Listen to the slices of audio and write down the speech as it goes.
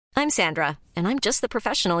I'm Sandra, and I'm just the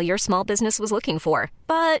professional your small business was looking for.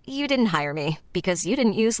 But you didn't hire me because you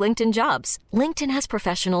didn't use LinkedIn Jobs. LinkedIn has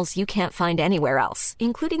professionals you can't find anywhere else,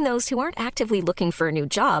 including those who aren't actively looking for a new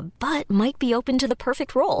job, but might be open to the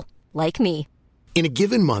perfect role, like me. In a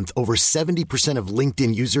given month, over 70% of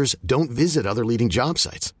LinkedIn users don't visit other leading job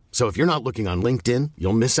sites. So if you're not looking on LinkedIn,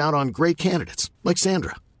 you'll miss out on great candidates like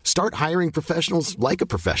Sandra. Start hiring professionals like a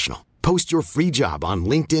professional. Post your free job on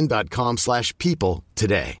linkedin.com/people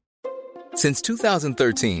today. Since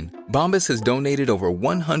 2013, Bombas has donated over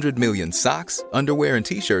 100 million socks, underwear, and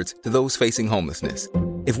T-shirts to those facing homelessness.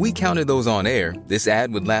 If we counted those on air, this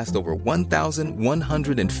ad would last over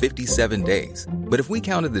 1,157 days. But if we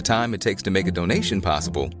counted the time it takes to make a donation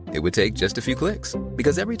possible, it would take just a few clicks.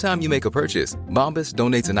 Because every time you make a purchase, Bombas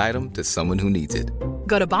donates an item to someone who needs it.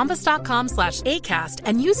 Go to bombas.com/ACAST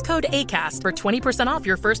and use code ACAST for 20% off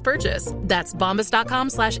your first purchase. That's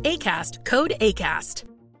bombas.com/ACAST, code ACAST.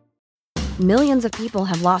 Millions of people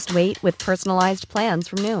have lost weight with personalized plans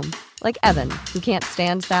from Noom. Like Evan, who can't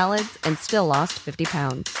stand salads and still lost 50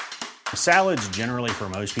 pounds. Salads generally for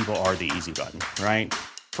most people are the easy button, right?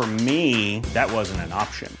 For me, that wasn't an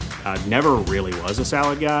option. I never really was a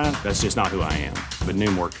salad guy. That's just not who I am. But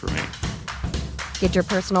Noom worked for me. Get your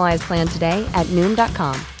personalized plan today at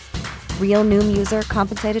Noom.com. Real Noom user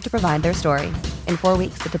compensated to provide their story. In 4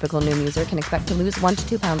 weeks, the typical Noom user can expect to lose 1 to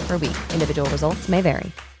 2 pounds per week. Individual results may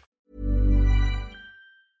vary.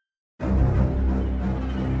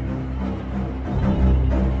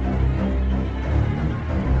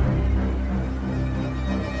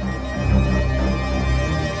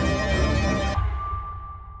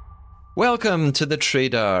 Welcome to The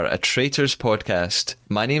Trader, a Traitors podcast.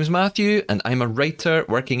 My name's Matthew, and I'm a writer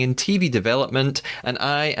working in TV development, and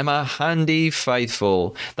I am a handy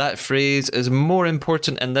faithful. That phrase is more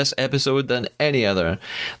important in this episode than any other.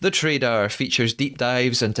 The Trader features deep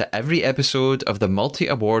dives into every episode of the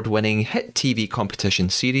multi-award winning hit TV competition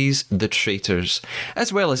series, The Traitors,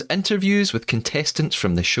 as well as interviews with contestants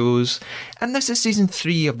from the shows. And this is season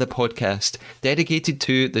 3 of the podcast, dedicated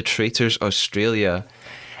to The Traitors Australia.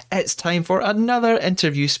 It's time for another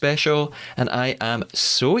interview special, and I am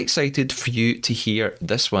so excited for you to hear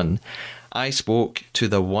this one. I spoke to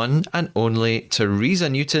the one and only Teresa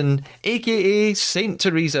Newton, aka Saint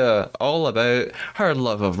Teresa, all about her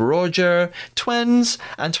love of Roger, twins,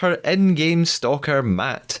 and her in-game stalker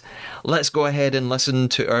Matt. Let's go ahead and listen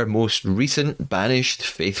to our most recent Banished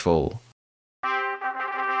Faithful.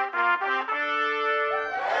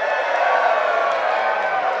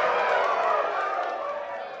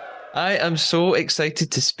 I am so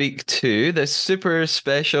excited to speak to this super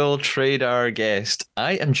special Trader guest.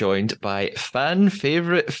 I am joined by fan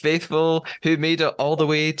favourite faithful who made it all the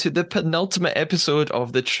way to the penultimate episode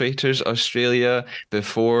of The Traitors Australia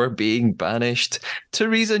before being banished,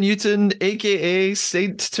 Teresa Newton, aka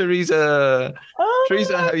Saint Teresa. Oh,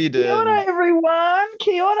 Teresa, how are you doing? Kia ora, everyone.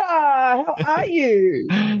 Kia ora. How are you?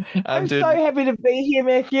 I'm so happy to be here,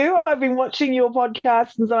 Matthew. I've been watching your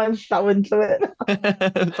podcast and I'm so into it.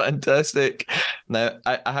 Fantastic. Now,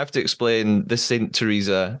 I have to explain the Saint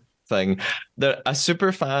Teresa thing. They're a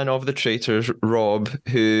super fan of The Traitors, Rob,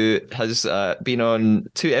 who has been on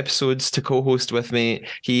 2 episodes to co-host with me.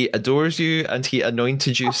 He adores you and he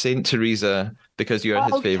anointed you Saint Teresa because you're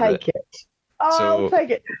his favourite. Take it. I'll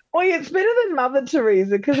take it. Well, it's better than Mother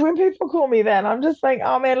Teresa, because when people call me that, I'm just like,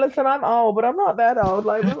 oh man, listen, I'm old, but I'm not that old.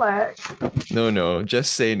 Like, relax. No,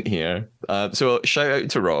 just Saint here. So shout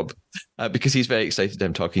out to Rob because he's very excited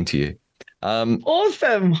I'm talking to you.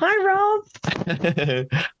 Awesome. Hi, Rob.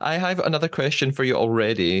 I have another question for you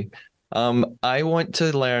already. I want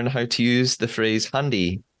to learn how to use the phrase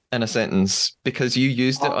handy in a sentence because you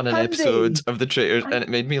used it on an episode of The Traitors and it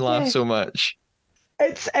made me laugh so much.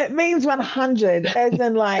 It means 100, as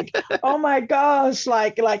in like, oh my gosh,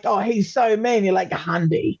 like oh, he's so mean. You're like a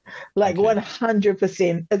handy, like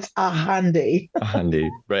 100%. It's a handy. A handy,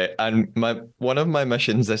 right? And one of my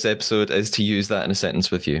missions this episode is to use that in a sentence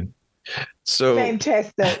with you. So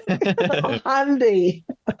fantastic, handy.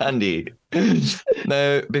 Handy.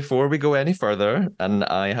 Now, before we go any further, and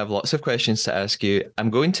I have lots of questions to ask you, I'm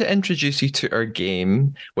going to introduce you to our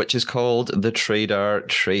game, which is called The Trader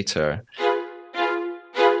Traitor.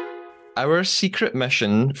 Our secret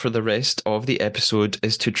mission for the rest of the episode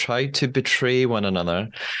is to try to betray one another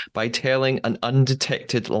by telling an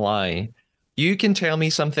undetected lie. You can tell me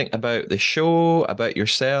something about the show, about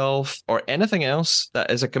yourself, or anything else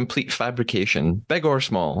that is a complete fabrication, big or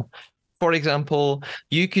small. For example,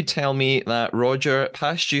 you could tell me that Roger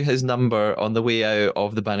passed you his number on the way out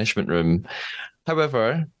of the banishment room.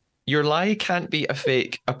 However, your lie can't be a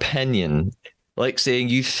fake opinion. like saying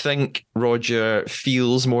you think Roger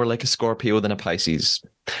feels more like a Scorpio than a Pisces.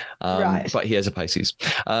 Right. But he is a Pisces.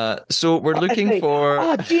 So we're looking for...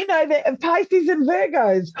 Oh, do you know that Pisces and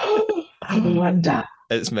Virgos? No wonder.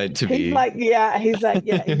 It's meant to He's be. like, yeah, he's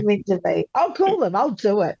meant to be. I'll call him. I'll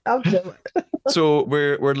do it. So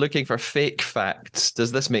we're looking for fake facts.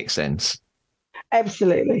 Does this make sense?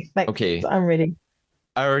 Absolutely. Okay. I'm ready.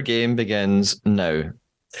 Our game begins now.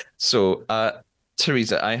 So,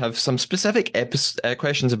 Teresa, I have some specific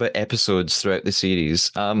questions about episodes throughout the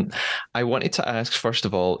series. I wanted to ask, first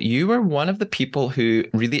of all, you were one of the people who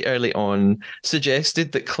really early on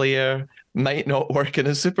suggested that Claire might not work in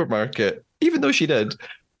a supermarket, even though she did.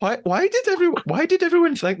 Why did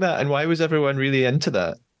everyone think that, and why was everyone really into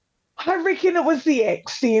that? I reckon it was the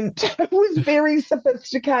accent. It was very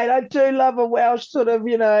sophisticated. I do love a Welsh sort of,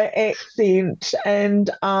 accent. And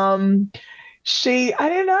I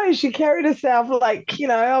don't know, she carried herself like,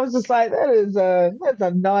 I was just like, that's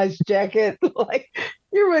a nice jacket. Like,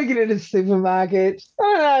 you're working in a supermarket. I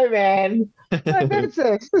don't know, man. Like, that's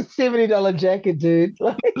a $70 jacket, dude.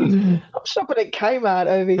 Like, I'm shopping at Kmart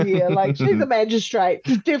over here. Like, she's a magistrate.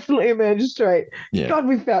 She's definitely a magistrate. Yeah. God,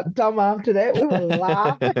 we felt dumb after that. We were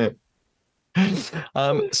laughing.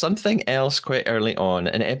 Something else quite early on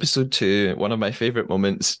in episode 2, one of my favorite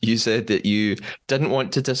moments, you said that you didn't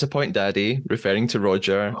want to disappoint Daddy, referring to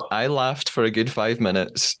Roger. I laughed for a good 5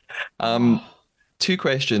 minutes. 2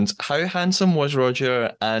 questions. How handsome was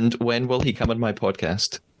Roger, and when will he come on my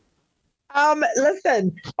podcast?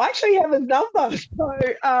 Listen, I actually have his number, so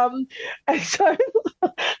I'll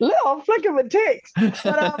flick him a text.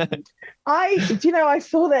 But I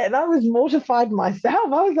saw that and I was mortified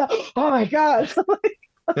myself. I was like, oh my God.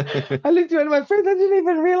 I looked at one of my friends, I didn't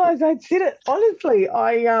even realize I'd said it. Honestly,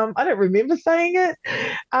 I don't remember saying it.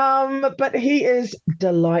 But he is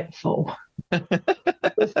delightful.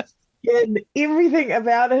 And everything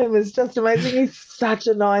about him is just amazing. He's such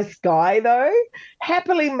a nice guy, though.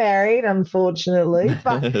 Happily married, unfortunately,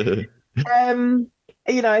 but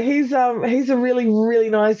he's a really, really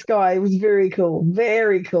nice guy. He was very cool,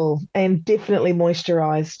 and definitely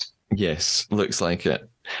moisturized. Yes, looks like it.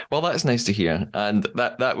 Well, that's nice to hear, and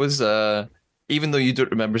that was even though you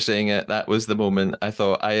don't remember saying it, that was the moment I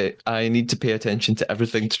thought I need to pay attention to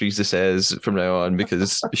everything Teresa says from now on,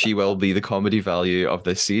 because she will be the comedy value of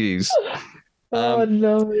this series. Oh,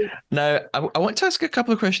 no. Now, I want to ask a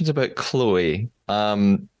couple of questions about Chloe.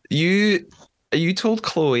 You told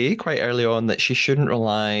Chloe quite early on that she shouldn't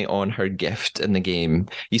rely on her gift in the game.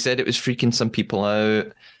 You said it was freaking some people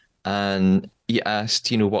out, and you asked,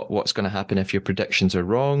 what's going to happen if your predictions are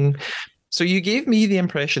wrong. So you gave me the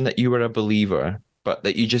impression that you were a believer, but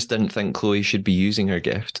that you just didn't think Chloe should be using her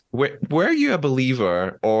gift. Were you a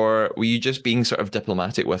believer, or were you just being sort of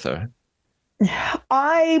diplomatic with her?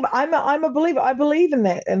 I'm a believer. I believe in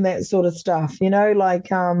that sort of stuff. We grow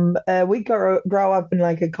up in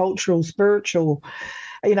like a cultural, spiritual.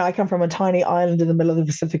 I come from a tiny island in the middle of the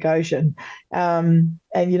Pacific Ocean, and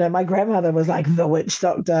my grandmother was like the witch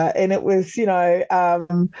doctor, and it was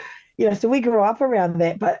so we grew up around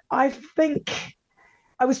that. But I think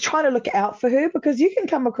I was trying to look out for her, because you can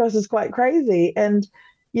come across as quite crazy, and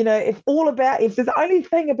if the only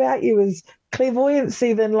thing about you is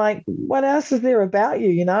clairvoyancy, then like what else is there about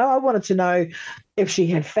you? I wanted to know if she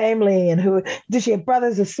had family, and did she have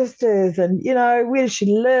brothers or sisters, and where does she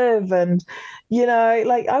live, and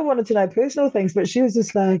I wanted to know personal things. But she was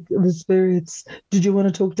just like, the spirits, did you want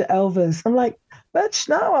to talk to Elvis? I'm like, bitch,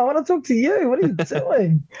 no, I want to talk to you. What are you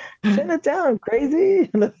doing? Turn it down, crazy.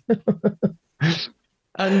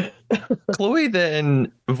 And Chloe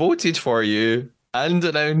then voted for you and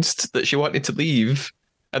announced that she wanted to leave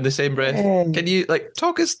in the same breath. Can you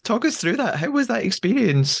talk us through that? How was that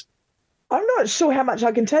experience? I'm not sure how much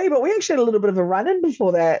I can tell you, but we actually had a little bit of a run-in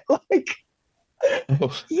before that.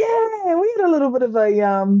 Yeah, we had a little bit of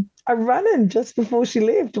a run-in just before she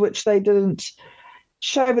left, which they didn't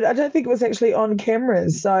show, but I don't think it was actually on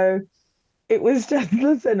cameras. So it was just,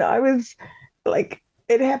 listen, I was like,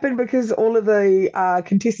 it happened because all of the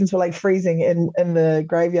contestants were like freezing in the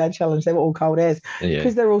graveyard challenge. They were all cold as,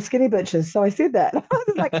 because they're all skinny bitches. So I said that. I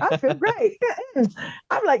was like, I feel great.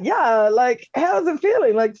 I'm like, yeah, like, how's it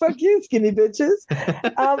feeling? Like, fuck you, skinny bitches.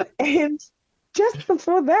 And just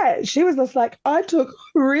before that, she was just like, I took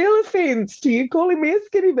real offense to you calling me a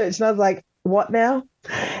skinny bitch. And I was like, what now?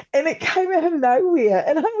 And it came out of nowhere.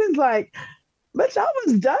 And I was like, bitch, I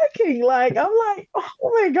was joking. Like, I'm like,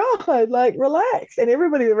 oh my God, like, relax. And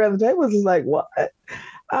everybody around the table was just like, what?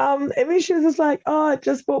 And then she was just like, oh, I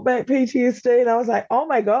just brought back PTSD. And I was like, oh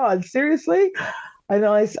my God, seriously? And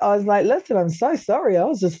I was like, listen, I'm so sorry. I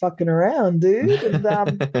was just fucking around, dude.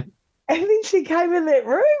 And then she came in that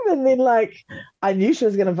room, and then like I knew she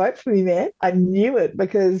was going to vote for me, man. I knew it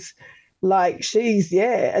because like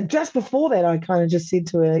and just before that, I kind of just said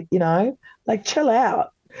to her, like chill out,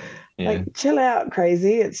 like chill out,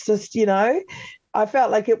 crazy. It's just, I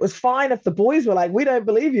felt like it was fine if the boys were like, we don't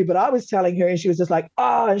believe you, but I was telling her, and she was just like,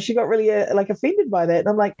 oh, and she got really like offended by that, and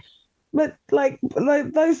I'm like. But like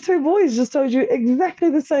those two boys just told you exactly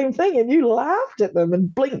the same thing, and you laughed at them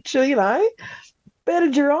and blinked,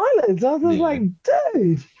 batted your eyelids. I was just like,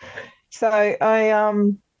 dude. So I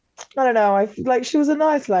don't know. I like she was a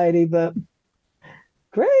nice lady, but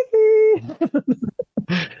crazy.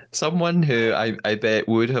 Someone who I bet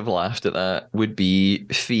would have laughed at that would be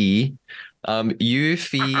Fee. You,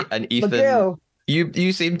 Fee, and Ethan.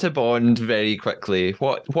 You seem to bond very quickly.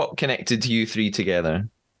 What connected you three together?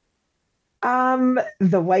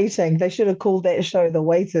 The waiting. They should have called that show The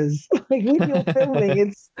Waiters. Like when you're filming,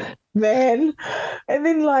 it's man. And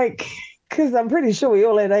then like, because I'm pretty sure we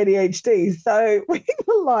all had ADHD, so we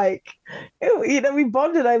were like, we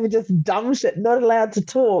bonded over just dumb shit, not allowed to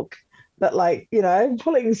talk, but like,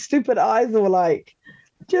 pulling stupid eyes or like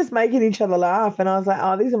just making each other laugh. And I was like,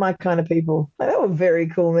 oh, these are my kind of people. Like, they were very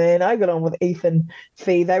cool, man. I got on with Ethan,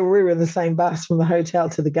 Fee. We were in the same bus from the hotel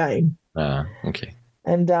to the game. Okay.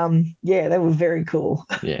 And they were very cool.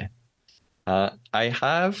 Yeah. I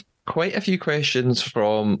have quite a few questions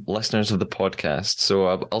from listeners of the podcast.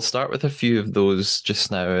 So I'll start with a few of those just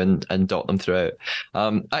now and dot them throughout.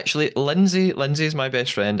 Actually, Lindsay is my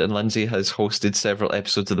best friend, and Lindsay has hosted several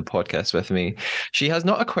episodes of the podcast with me. She has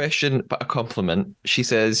not a question, but a compliment. She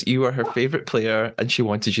says you are her favorite player and she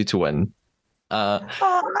wanted you to win.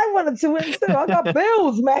 I wanted to win too. I got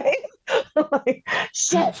bills, man. Like,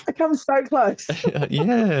 shit, I come so close.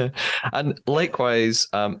 Yeah. And likewise,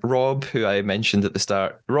 Rob, who I mentioned at the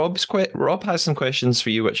start, Rob has some questions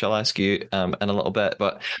for you, which I'll ask you in a little bit.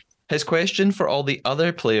 But his question for all the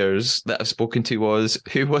other players that I've spoken to was,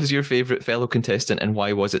 who was your favourite fellow contestant and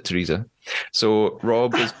why was it Teresa? So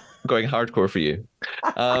Rob was going hardcore for you.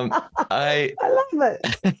 I love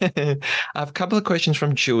it. I have a couple of questions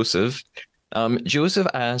from Joseph. Joseph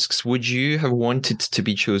asks, would you have wanted to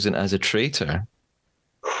be chosen as a traitor?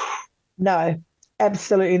 No,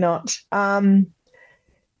 absolutely not. You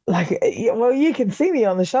can see me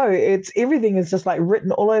on the show. Everything is just like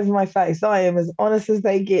written all over my face. I am as honest as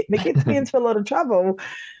they get. And it gets me into a lot of trouble.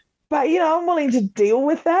 But, I'm willing to deal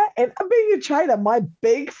with that. And I'm being a traitor. My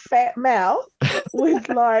big fat mouth was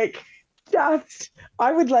like,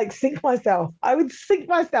 I would like sink myself. I would sink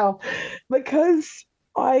myself because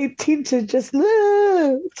I tend to just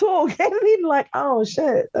talk and then like, oh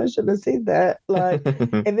shit, I should have said that. Like,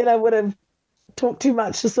 and then I would have talked too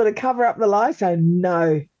much to sort of cover up the lie. So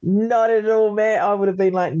no, not at all, man. I would have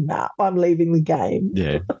been like, nah, I'm leaving the game.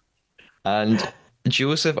 Yeah. And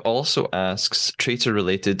Joseph also asks, traitor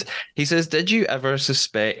related, he says, did you ever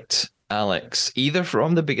suspect Alex either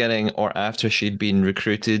from the beginning or after she'd been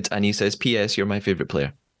recruited? And he says, P.S. you're my favorite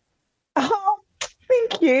player.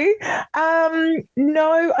 Thank you.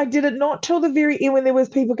 No, I did it not till the very end when there was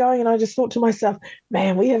people going, and I just thought to myself,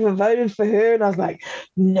 man, we haven't voted for her. And I was like,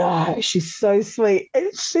 no, she's so sweet.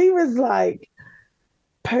 And she was like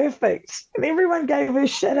perfect. And everyone gave her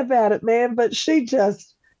shit about it, man. But she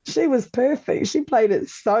was perfect. She played it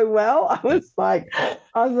so well. I was like,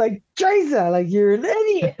 Teresa, like, you're an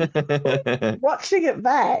idiot. Watching it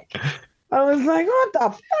back, I was like, what the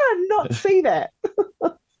fuck? I did not see that.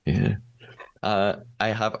 Yeah. I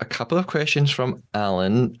have a couple of questions from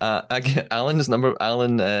Alan. Alan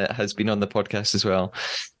has been on the podcast as well,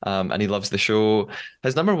 and he loves the show.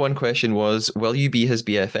 His number one question was, will you be his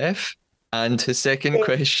BFF? And his second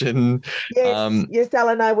question... Yes,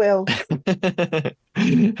 Alan, I will.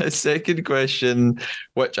 His second question,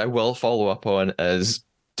 which I will follow up on, is,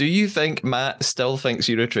 do you think Matt still thinks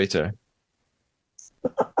you're a traitor?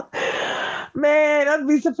 Man, I'd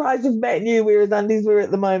be surprised if Matt knew where his undies were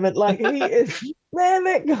at the moment. Like, he is, man,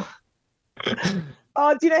 that guy.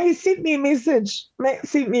 Oh, do you know, he sent me a message. Matt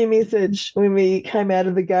sent me a message when we came out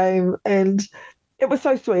of the game, and it was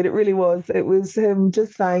so sweet. It really was. It was him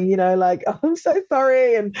just saying, like, oh, I'm so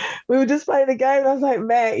sorry. And we were just playing the game. And I was like,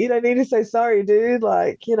 Matt, you don't need to say sorry, dude.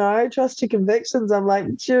 Like, trust your convictions. I'm like,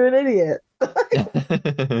 but you're an idiot.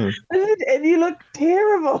 And you look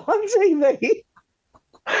terrible on TV.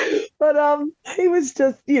 But he was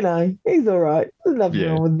just, he's all right. There's nothing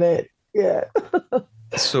wrong with that. Yeah.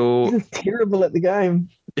 So he's just terrible at the game.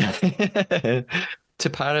 To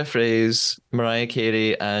paraphrase Mariah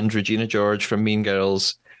Carey and Regina George from Mean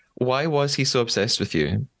Girls, why was he so obsessed with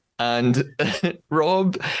you? And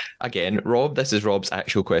Rob, this is Rob's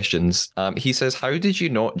actual questions. He says, how did you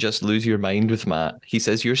not just lose your mind with Matt? He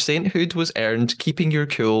says, your sainthood was earned keeping your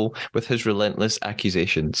cool with his relentless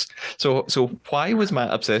accusations. So why was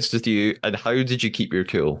Matt obsessed with you, and how did you keep your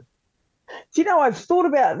cool? Do you know, I've thought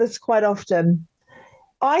about this quite often.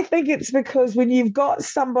 I think it's because when you've got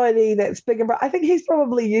somebody that's big and bright, I think he's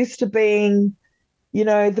probably used to being,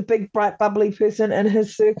 the big, bright, bubbly person in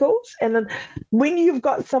his circles. And then when you've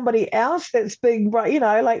got somebody else that's big, bright,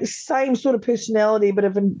 like same sort of personality, but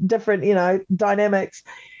of different, dynamics,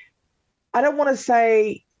 I don't want to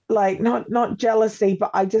say like not jealousy,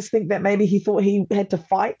 but I just think that maybe he thought he had to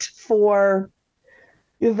fight for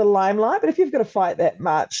the limelight. But if you've got to fight that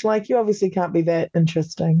much, like you obviously can't be that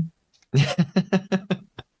interesting.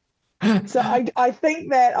 So I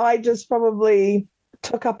think that I just probably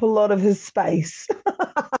took up a lot of his space.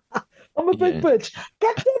 I'm a big bitch.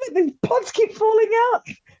 God damn it, these pods keep falling out.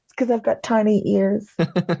 It's because I've got tiny ears.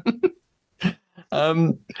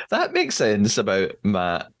 That makes sense about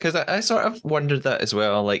Matt, because I sort of wondered that as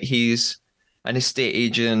well. Like, he's an estate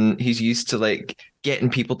agent. He's used to like getting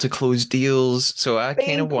people to close deals. So I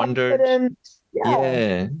kind of wondered.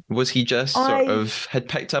 Yeah. Was he just sort of had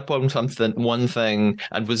picked up on one thing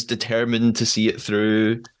and was determined to see it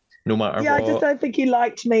through no matter what? Yeah, I just don't think he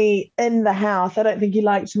liked me in the house. I don't think he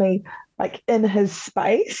liked me like in his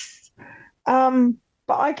space. But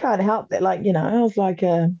I can't help that. Like, I was like,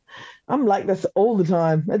 I'm like this all the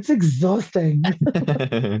time. It's exhausting.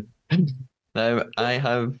 Now, I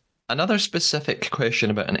have another specific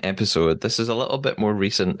question about an episode. This is a little bit more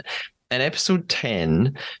recent. In episode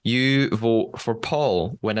 10, you vote for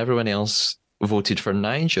Paul when everyone else voted for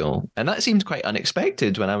Nigel. And that seemed quite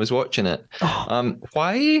unexpected when I was watching it.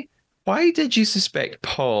 Why did you suspect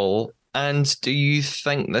Paul? And do you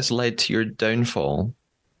think this led to your downfall?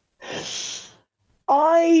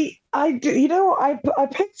 I do. I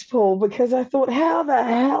picked Paul because I thought, how the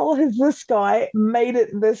hell has this guy made it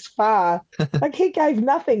this far? Like, he gave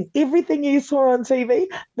nothing. Everything you saw on TV,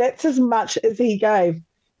 that's as much as he gave.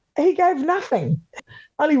 He gave nothing.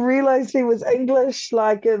 I only realized he was English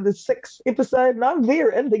like in the 6th episode, and I'm there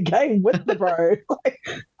in the game with the bro.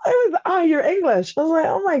 You're English. I was like,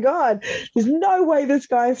 oh my God, there's no way this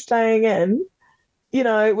guy's staying in,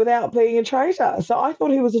 without being a traitor. So I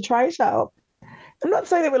thought he was a traitor. I'm not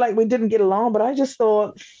saying that we didn't get along, but I just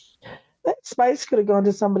thought that space could have gone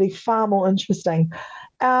to somebody far more interesting.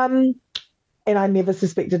 And I never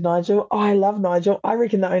suspected Nigel. Oh, I love Nigel. I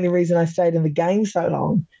reckon the only reason I stayed in the game so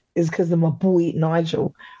long is because of my boy,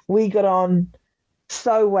 Nigel. We got on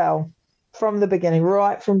so well from the beginning,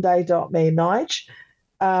 right from day dot, me and Nige.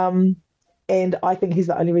 And I think he's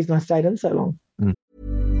the only reason I stayed in so long.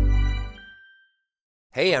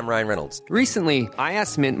 Hey, I'm Ryan Reynolds. Recently, I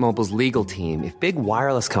asked Mint Mobile's legal team if big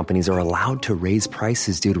wireless companies are allowed to raise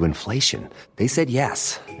prices due to inflation. They said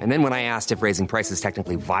yes. And then when I asked if raising prices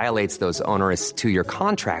technically violates those onerous 2-year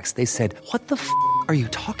contracts, they said, what the f*** are you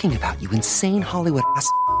talking about, you insane Hollywood ass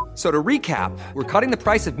f- So to recap, we're cutting the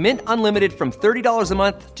price of Mint Unlimited from $30 a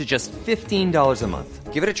month to just $15 a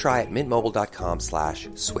month. Give it a try at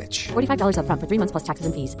mintmobile.com/switch. $45 up front for 3 months plus taxes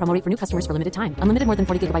and fees. Promo rate for new customers for limited time. Unlimited more than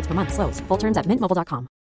 40 gigabytes per month. Slows full terms at mintmobile.com.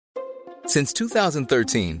 Since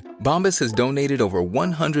 2013, Bombas has donated over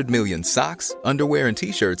 100 million socks, underwear, and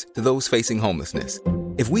T-shirts to those facing homelessness.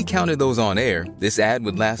 If we counted those on air, this ad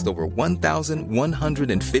would last over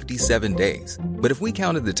 1,157 days. But if we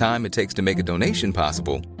counted the time it takes to make a donation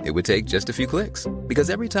possible, it would take just a few clicks.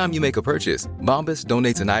 Because every time you make a purchase, Bombas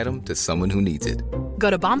donates an item to someone who needs it.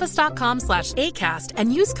 Go to bombas.com/ACAST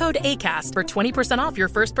and use code ACAST for 20% off your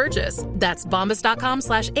first purchase. That's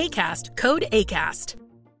bombas.com/ACAST, code ACAST.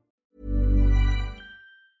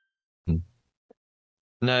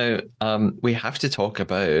 Now, we have to talk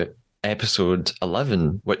about episode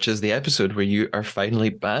 11, which is the episode where you are finally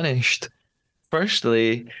banished.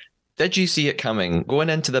 Firstly, did you see it coming? Going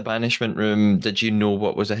into the banishment room, did you know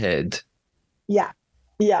what was ahead? Yeah,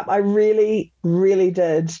 I really, really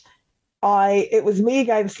did. It was me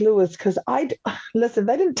against Lewis because listen,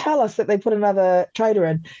 they didn't tell us that they put another traitor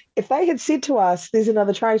in. If they had said to us, there's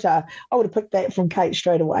another traitor, I would have picked that from Kate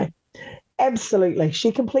straight away. Absolutely.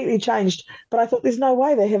 She completely changed. But I thought, there's no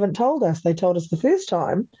way they haven't told us. They told us the first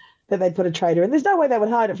time that they put a traitor in. There's no way they would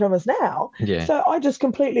hide it from us now. Yeah. So I just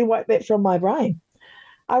completely wiped that from my brain.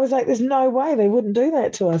 I was like, there's no way they wouldn't do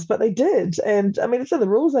that to us. But they did. And I mean, it's in the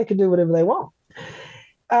rules. They can do whatever they want.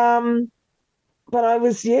 But I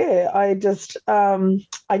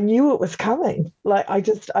knew it was coming. Like, I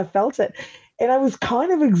felt it. And I was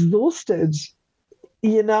kind of exhausted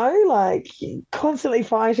like constantly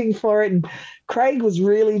fighting for it. And Craig was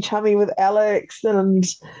really chummy with Alex, and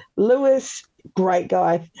Lewis, great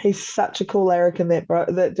guy. He's such a cool larrikin,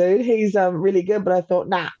 that dude. He's really good, but I thought,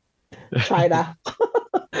 nah, traitor.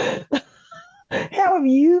 How have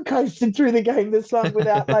you coasted through the game this long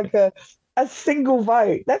without like a single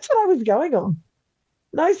vote? That's what I was going on.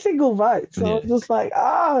 No single vote. So I was just like,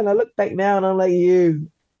 oh, and I look back now and I'm like, you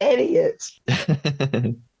idiot.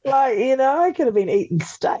 Like, I could have been eating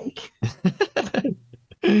steak.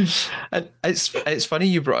 And it's funny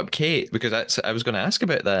you brought up Kate, because I was going to ask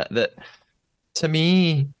about that. That to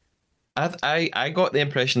me, I got the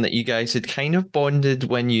impression that you guys had kind of bonded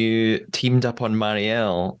when you teamed up on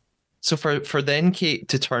Marielle. So for then Kate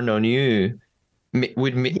to turn on you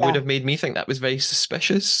would have made me think that was very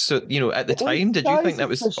suspicious. So, at the time, did you think that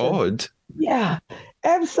was odd? Yeah,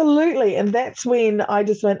 absolutely. And that's when I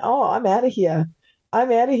just went, oh, I'm out of here.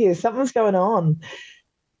 Something's going on.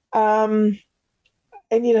 And,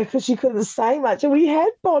 because she couldn't say much. And we had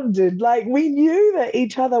bonded. Like, we knew that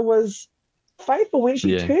each other was faithful. When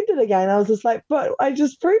she turned it again, I was just like, but I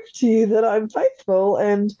just proved to you that I'm faithful.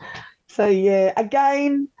 And so, yeah,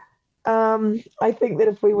 again, I think that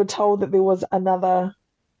if we were told that there was another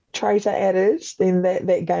traitor added, then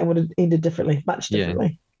that game would have ended differently, much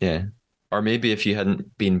differently. Yeah. Or maybe if you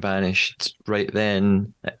hadn't been banished right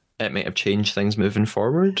then, it might have changed things moving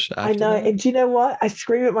forward. I know. That. And do you know what? I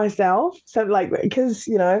scream at myself. So, like, because,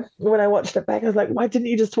 when I watched it back, I was like, why didn't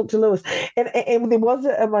you just talk to Lewis? And there was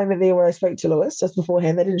a moment there where I spoke to Lewis just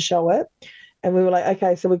beforehand. They didn't show it. And we were like,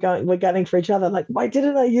 okay, so we're gunning for each other. Like, why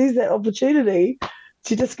didn't I use that opportunity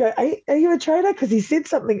to just go, are you a traitor? Because he said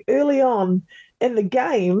something early on in the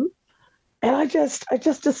game, and I just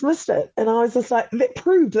dismissed it. And I was just like, that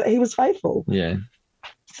proved that he was faithful. Yeah.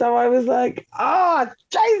 So I was like,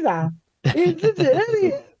 Teresa, you're such an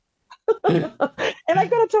idiot. And I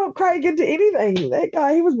got to talk Craig into anything. That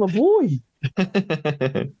guy, he was my boy.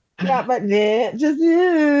 Yeah, but just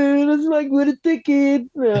like, what a ticket.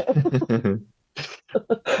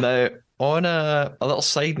 Now, on a little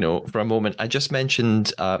side note for a moment, I just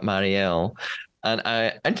mentioned Marielle, and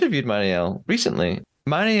I interviewed Marielle recently.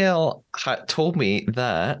 Marielle had told me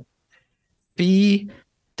that Fee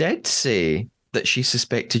did say that she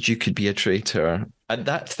suspected you could be a traitor, and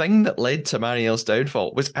that thing that led to Marielle's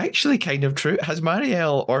downfall was actually kind of true. Has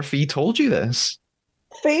Marielle or Fee told you this?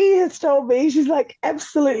 Fee has told me, she's like,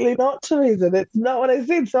 absolutely not, Teresa. That's not what I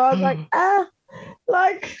said. So I was like,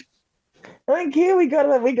 like, I don't care. We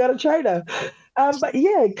got a traitor. But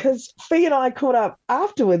yeah, because Fee and I caught up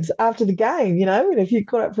afterwards, after the game, and if you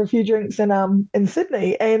caught up for a few drinks in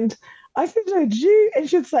Sydney, and I said to her, did you? And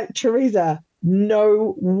she was like, Teresa,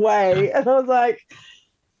 no way. And I was like,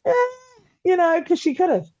 because she could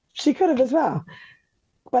have as well.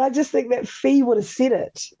 But I just think that Fee would have said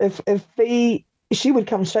it. If Fee, she would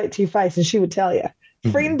come straight to your face and she would tell you,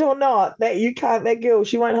 friend or not, that girl,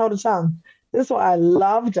 she won't hold a tongue. That's why I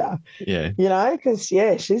loved her. Yeah. Because,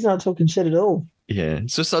 she's not talking shit at all. Yeah.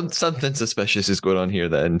 So something suspicious is going on here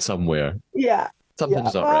then, somewhere. Yeah.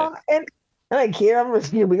 Something's not right. And I don't care.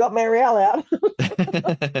 We got Marielle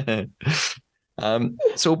out.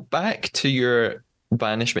 So back to your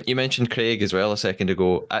banishment. You mentioned Craig as well a second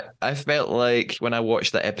ago. I felt like when I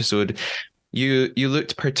watched that episode, you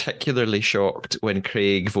looked particularly shocked when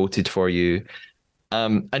Craig voted for you.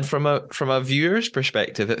 And from a viewer's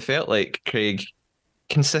perspective, it felt like Craig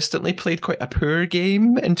consistently played quite a poor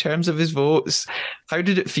game in terms of his votes. How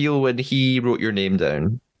did it feel when he wrote your name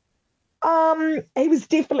down? He was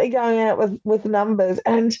definitely going out with numbers,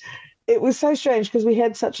 and it was so strange because we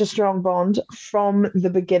had such a strong bond from the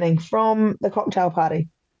beginning, from the cocktail party,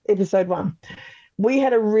 episode 1. We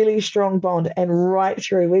had a really strong bond, and right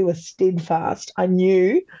through we were steadfast. I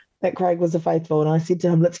knew that Craig was a faithful, and I said to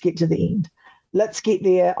him, let's get to the end. Let's get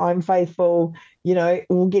there. I'm faithful.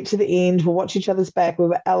 We'll get to the end. We'll watch each other's back. We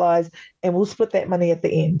were allies, and we'll split that money at the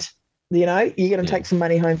end. You're going to take some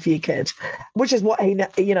money home for your kid, which is what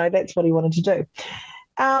that's what he wanted to do.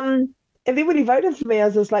 And then when he voted for me, I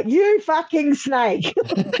was just like, you fucking snake.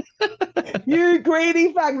 You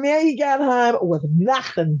greedy fuck. Now you're going home with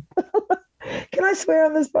nothing. Can I swear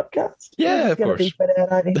on this podcast? Yeah, of course. Be put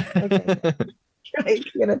out, aren't you? Okay.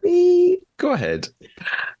 It's going to be. Go ahead.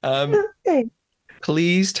 Okay.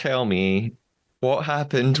 Please tell me what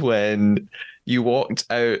happened when you walked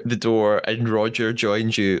out the door and Roger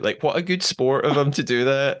joined you. Like, what a good sport of him to do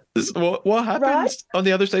that. What happened on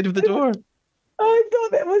the other side of the door? I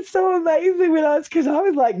thought that was so amazing because I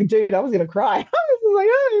was like, dude, I was going to cry. I was like,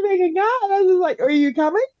 oh, you're making a car. And I was like, are you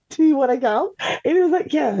coming? Do you want to come? And he was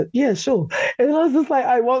like, yeah, sure. And I was just like,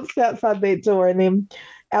 I walked outside that door, and then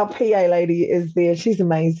our PA lady is there. She's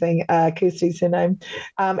amazing. Kirsty's her name.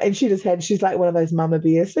 And she's like one of those mama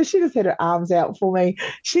bears. So she just had her arms out for me.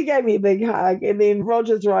 She gave me a big hug. And then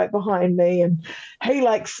Roger's right behind me. And he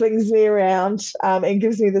like swings me around and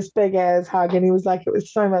gives me this big ass hug. And he was like, it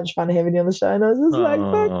was so much fun having you on the show. And I was just like,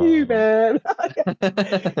 fuck you, man.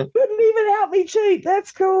 Couldn't even help me cheat.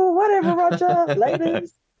 That's cool. Whatever, Roger.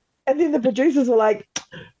 Ladies. And then the producers were like,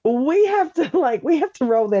 we have to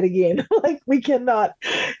roll that again. Like, we cannot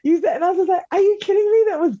use that. And I was like, are you kidding me?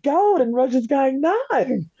 That was gold. And Roger's going, no,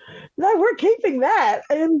 we're keeping that.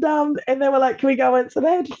 And they were like, can we go in? So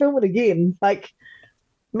they had to film it again, like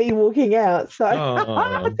me walking out. So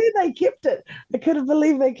then they kept it. I couldn't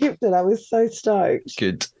believe they kept it. I was so stoked.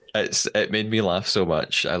 Good. It made me laugh so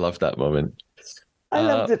much. I loved that moment. I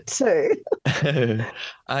loved it too.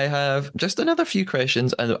 I have just another few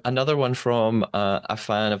questions, and another one from a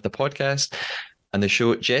fan of the podcast and the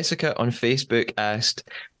show. Jessica on Facebook asked,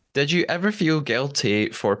 did you ever feel guilty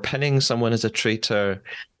for pinning someone as a traitor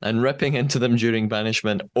and ripping into them during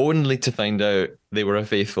banishment only to find out they were a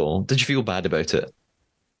faithful? Did you feel bad about it?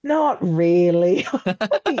 Not really.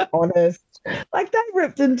 I'll be honest. Like, they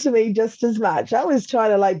ripped into me just as much. I was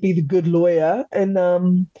trying to like be the good lawyer,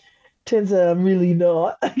 and turns out I'm really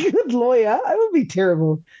not a good lawyer. I would be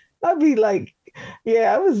terrible. I'd be like,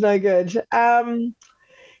 yeah, I was no good.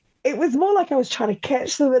 It was more like I was trying to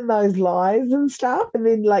catch them in those lies and stuff. And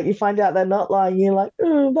then like you find out they're not lying. You're like,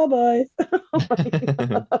 oh, bye-bye.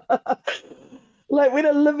 Like when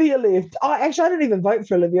Olivia left. Oh, actually, I didn't even vote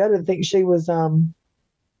for Olivia. I didn't think she was a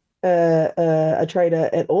traitor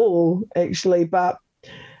at all, actually. But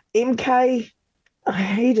MK,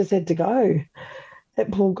 he just had to go. That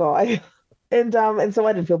poor guy. And so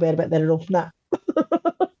I didn't feel bad about that at all. Nah.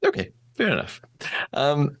 Okay, fair enough.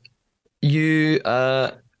 You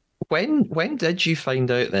when did you find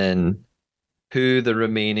out then who the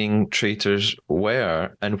remaining traitors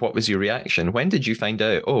were, and what was your reaction? When did you find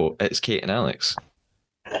out, oh, it's Kate and Alex?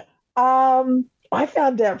 I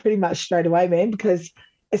found out pretty much straight away, man, because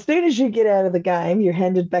as soon as you get out of the game, you're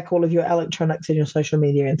handed back all of your electronics and your social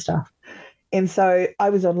media and stuff. And so I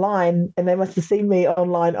was online, and they must have seen me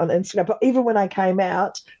online on Instagram. But even when I came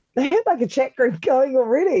out, they had like a chat group going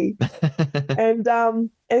already. and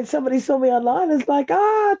somebody saw me online. It's like,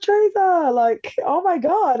 Teresa, like, oh my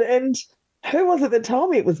God. And who was it that told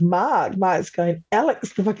me? It was Mark. Mark's going,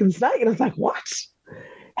 Alex, the fucking snake. And I was like, what?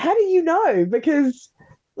 How do you know? Because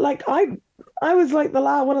like I was like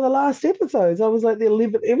one of the last episodes. I was like the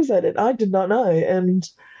 11th episode, and I did not know. And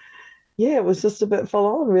yeah, it was just a bit full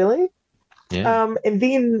on, really. Yeah. And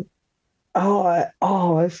then, and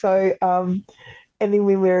then when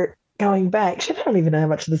we were going back, shit, I don't even know how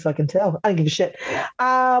much of this I can tell. I don't give a shit.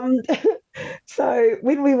 So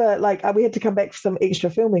when we were like, we had to come back for some extra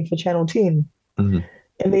filming for Channel 10. Mm-hmm.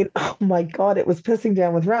 And then, oh my God, it was pissing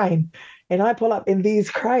down with rain. And I pull up, and there's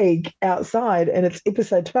Craig outside, and it's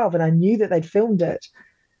episode 12, and I knew that they'd filmed it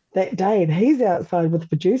that day, and he's outside with the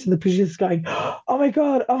producer, and the producer's going, oh my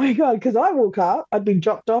God, because I woke up, I'd been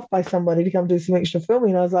dropped off by somebody to come do some extra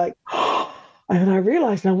filming, and I was like, and then I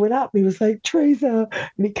realized, and I went up, and he was like, Teresa,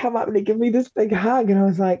 and he come up and he gave me this big hug, and I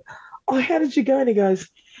was like, oh, how did you go? And he goes,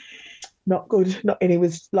 not good, and he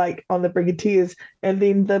was like on the brink of tears, and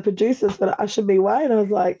then the producers would usher me away, and I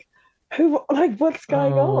was like, what's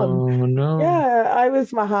going on? Oh no. Yeah,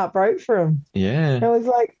 my heart broke for him. Yeah. I was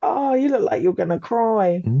like, oh, you look like you're gonna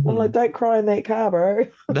cry. I'm like, don't cry in that car, bro.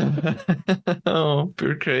 Oh,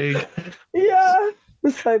 poor Craig. Yeah, it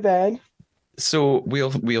was so bad. So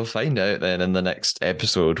we'll find out then in the next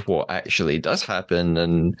episode what actually does happen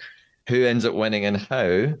and who ends up winning and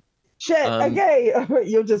how. Shit, okay.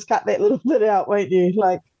 You'll just cut that little bit out, won't you?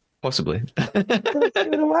 Like, possibly. Give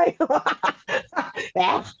it away.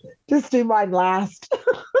 Just do mine last.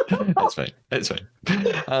 That's fine.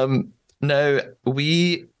 Now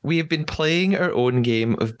we have been playing our own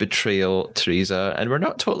game of betrayal, Teresa, and we're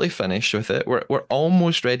not totally finished with it. We're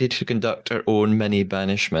almost ready to conduct our own mini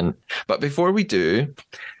banishment. But before we do,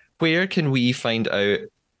 where can we find out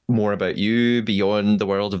more about you beyond the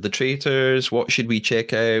world of the Traitors? What should we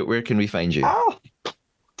check out? Where can we find you?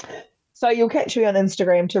 So you'll catch me on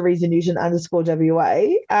Instagram,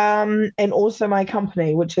 TeresaNewton_WA, and also my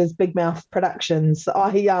company, which is Big Mouth Productions.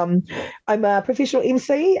 I'm a professional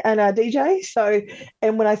MC and a DJ. So,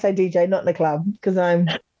 and when I say DJ, not in a club, because I'm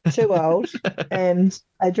too old and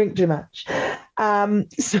I drink too much.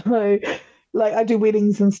 So, like, I do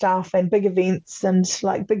weddings and stuff and big events and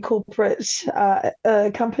like big corporate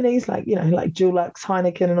companies, like, you know, like Dulux,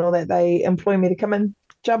 Heineken, and all that. They employ me to come and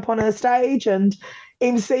jump on a stage and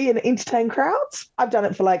MC and entertain crowds. I've done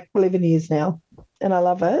it for like 11 years now, and I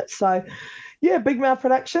love it. So Yeah, Big Mouth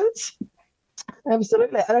Productions.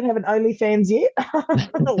 Absolutely. I don't have an OnlyFans yet.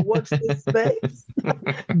 Watch this space.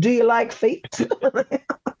 Do you like feet?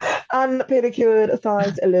 Unpedicured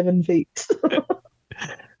thighs, 11 feet.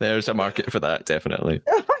 There's a market for that, definitely.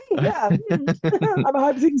 Yeah, I'm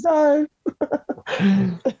hoping so.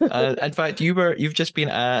 In fact, you've just been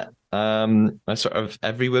at a sort of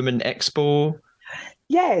Every Woman Expo.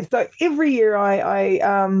 Yeah, so every year I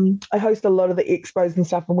host a lot of the expos and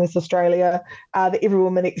stuff in West Australia. The Every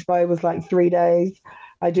Woman Expo was like 3 days.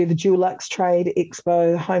 I do the Dulux Trade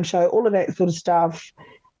Expo, Home Show, all of that sort of stuff.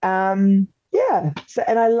 Yeah, so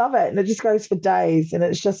and I love it, and it just goes for days, and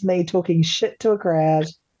it's just me talking shit to a crowd,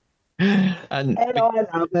 And I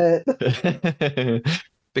love it.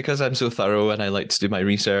 because I'm so thorough and I like to do my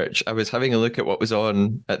research, I was having a look at what was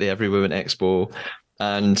on at the Every Woman Expo,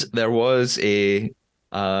 and there was a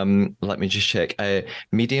let me just check, a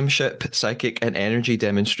mediumship, psychic, and energy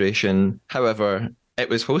demonstration. However, it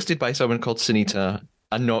was hosted by someone called Sunita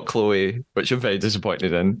and not Chloe, which I'm very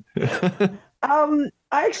disappointed in. I've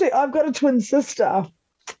got a twin sister,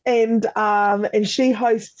 and she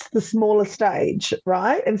hosts the smaller stage,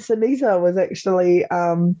 right? And Sunita was actually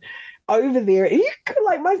over there. And you could,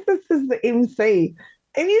 like, my sister's the MC,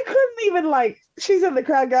 and you couldn't even, like, she's in the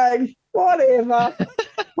crowd going, whatever.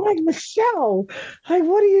 Like, Michelle, like,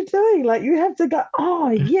 what are you doing? Like, you have to go, oh,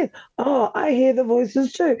 yes. Oh, I hear the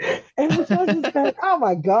voices too. And Michelle was just going, oh,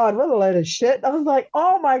 my God, what a load of shit. I was like,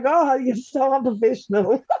 oh, my God, you're so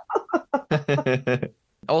unprofessional.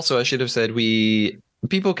 Also, I should have said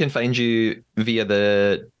people can find you via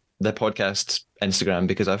the podcast Instagram,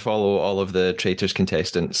 because I follow all of the Traitors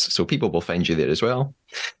contestants, so people will find you there as well.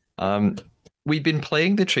 We've been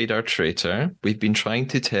playing the Traitor. We've been trying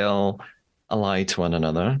to tell a lie to one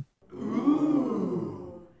another.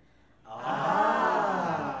 Ooh.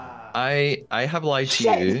 Ah. I have lied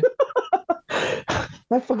to you.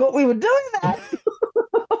 I forgot we were doing that.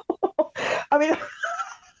 I mean,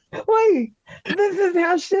 wait, this is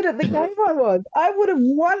how shit at the game I was. I would have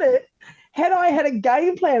won it had I had a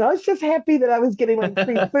game plan. I was just happy that I was getting like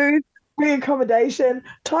free food, free accommodation,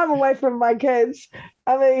 time away from my kids.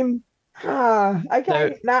 I mean,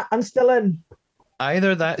 okay, I'm still in.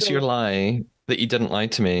 Either that's your lie, that you didn't lie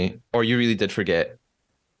to me, or you really did forget.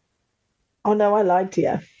 Oh, no, I lied to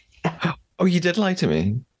you. Oh, you did lie to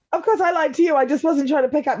me? Of course I lied to you. I just wasn't trying to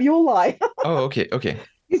pick up your lie. Oh, okay.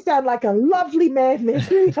 You sound like a lovely man,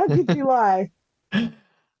 Matthew. How could you lie?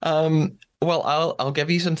 Well, I'll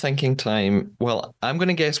give you some thinking time. Well, I'm going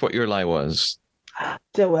to guess what your lie was.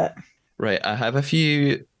 Do it. Right, I have a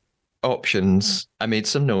few options. I made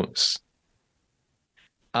some notes.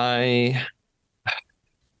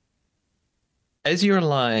 Is your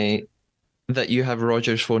lie that you have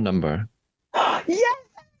Roger's phone number? Yes,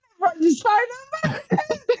 Roger's phone number.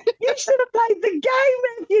 You should have played the game,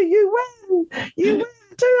 Matthew. You win. You win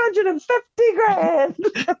 250 grand.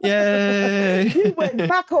 Yay! You win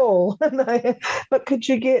fuck all. But could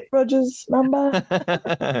you get Roger's number?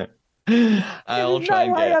 I'll try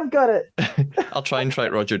and I've got it. I'll try and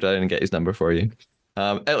track Roger down and get his number for you.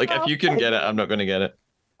 If you can get it, I'm not going to get it.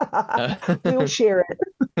 We'll share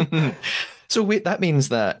it. So wait, that means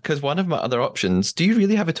that, because one of my other options, do you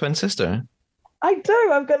really have a twin sister? I do.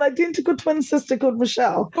 I've got an identical twin sister called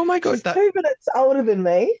Michelle. Oh my God. She's 2 minutes older than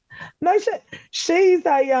me. No shit. She's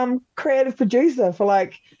a creative producer for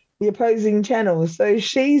like the opposing channels. So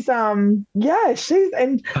she's and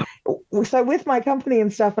so with my company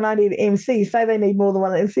and stuff, and I need MC, say they need more than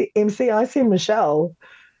one MC, I send Michelle.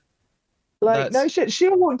 Like, no shit.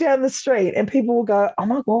 She'll walk down the street and people will go, oh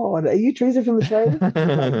my God, are you Teresa from the Traitors? Like,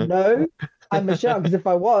 no, I'm Michelle, because if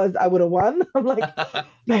I was, I would have won. I'm like,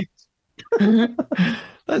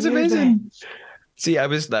 that's amazing. See,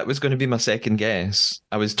 that was going to be my second guess.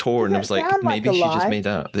 I was torn. I was like, maybe she just made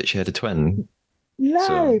up that she had a twin. No,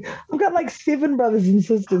 so, I've got like 7 brothers and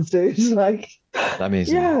sisters, dude. Like,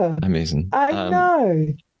 amazing. Yeah, amazing. I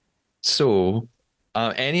know. So,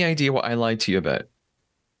 any idea what I lied to you about?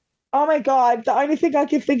 Oh my God, the only thing I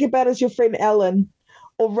can think about is your friend Ellen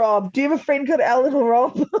or Rob. Do you have a friend called Ellen or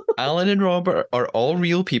Rob? Alan and Rob are all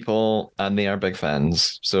real people, and they are big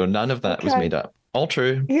fans. So none of that was made up. All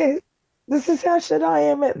true. Yeah, this is how shit I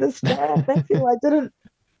am at this time.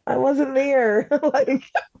 I wasn't there. Like,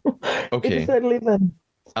 okay. Episode 11.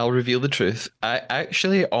 I'll reveal the truth. I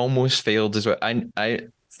actually almost failed as well. I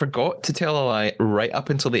forgot to tell a lie right up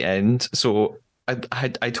until the end. So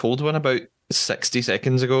I told one about 60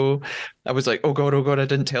 seconds ago. I was like, oh God, I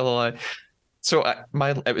didn't tell a lie. So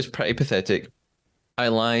it was pretty pathetic. I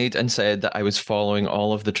lied and said that I was following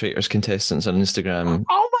all of the Traitors contestants on Instagram.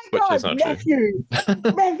 Oh my God, Matthew!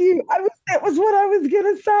 Matthew, that was what I was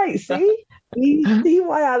going to say. See? You see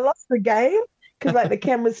why I lost the game? Because like the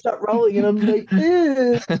cameras stopped rolling and I'm like,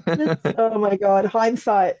 oh my God,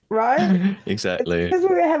 hindsight, right? It's Exactly. because we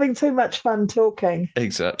were having too much fun talking.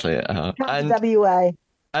 Exactly. Come to WA.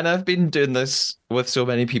 And I've been doing this with so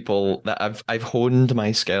many people that I've honed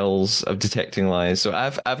my skills of detecting lies. So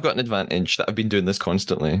I've got an advantage that I've been doing this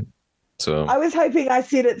constantly. So I was hoping I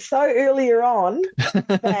said it so earlier on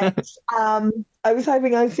that I was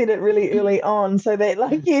hoping I said it really early on so that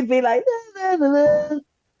like you'd be like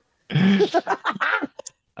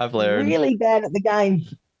I've learned. really bad at the game.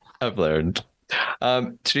 I've learned.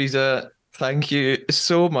 Teresa, thank you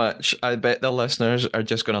so much. I bet the listeners are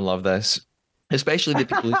just going to love this, especially the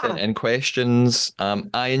people who sent in questions.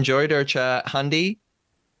 I enjoyed our chat. Handy?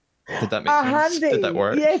 Did that make A sense? Did that handy.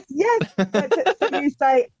 work? Yes, yes. So you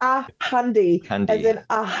say a handy, Handy. as in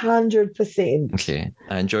 100%. Okay.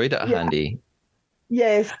 I enjoyed it, Yeah. Handy.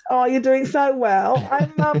 Yes. Oh, you're doing so well.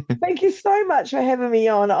 Thank you so much for having me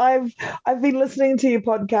on. I've been listening to your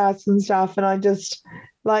podcasts and stuff, and I just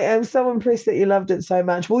like I'm so impressed that you loved it so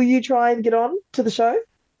much. Will you try and get on to the show?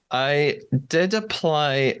 I did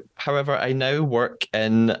apply. However, I now work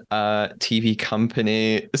in a TV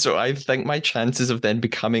company, so I think my chances of then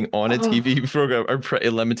becoming on a TV program are pretty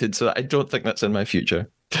limited. So I don't think that's in my future.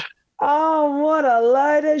 Oh, what a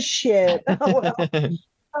load of shit. Oh, well.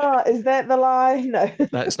 Is that the lie? No.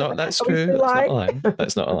 That's not. That's Are we true. still That's not a lying? lie.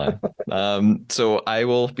 That's not a lie. So I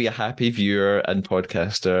will be a happy viewer and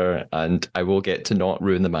podcaster, and I will get to not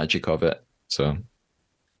ruin the magic of it. So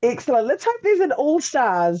Excellent. Let's hope there's an all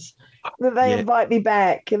stars that they Yeah. invite me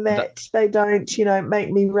back and that they don't,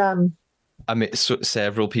 make me run. I mean,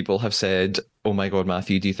 several people have said, "Oh my God,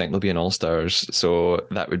 Matthew, do you think there'll be an All Stars?" So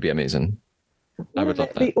that would be amazing. I would love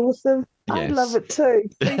Wouldn't that be that. awesome? I'd Yes. love it too.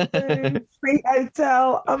 Free food, free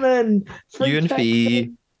hotel. I'm in. Free You and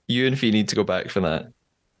taxi. Fee need to go back for that.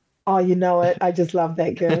 Oh, you know it. I just love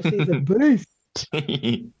that girl. She's a beast.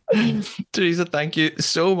 Teresa, thank you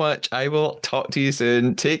so much. I will talk to you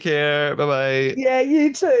soon. Take care. Bye bye. Yeah,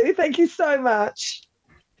 you too. Thank you so much.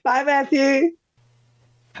 Bye, Matthew.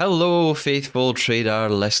 Hello, faithful Trader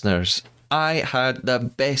listeners. I had the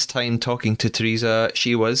best time talking to Teresa.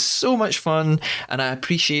 She was so much fun, and I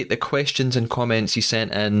appreciate the questions and comments you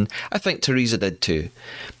sent in. I think Teresa did too.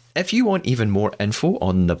 If you want even more info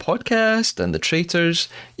on the podcast and the Traitors,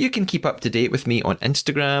 you can keep up to date with me on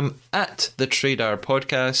Instagram at the Trader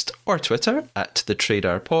Podcast or Twitter at the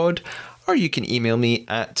Trader Pod, or you can email me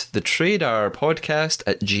at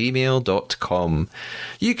thetraderpodcast@gmail.com.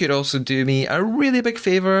 You could also do me a really big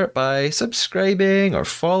favour by subscribing or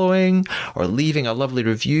following or leaving a lovely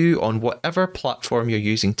review on whatever platform you're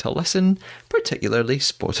using to listen, particularly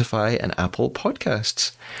Spotify and Apple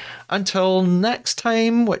Podcasts. Until next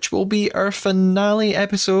time, which will be our finale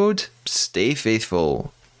episode, stay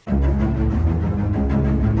faithful.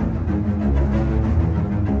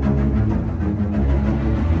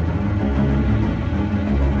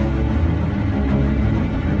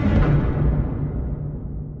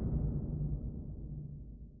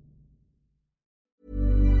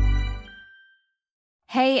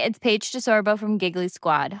 Hey, it's Paige DeSorbo from Giggly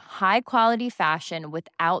Squad. High quality fashion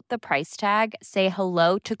without the price tag. Say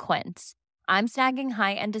hello to Quince. I'm snagging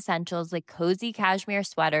high-end essentials like cozy cashmere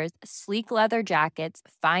sweaters, sleek leather jackets,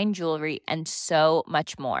 fine jewelry, and so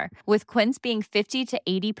much more. With Quince being 50 to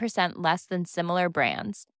 80% less than similar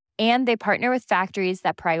brands. And they partner with factories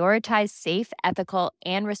that prioritize safe, ethical,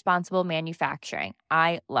 and responsible manufacturing.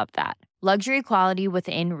 I love that. Luxury quality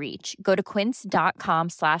within reach. Go to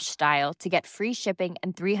quince.com/style to get free shipping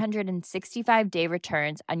and 365-day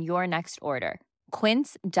returns on your next order.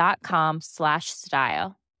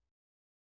 Quince.com/style.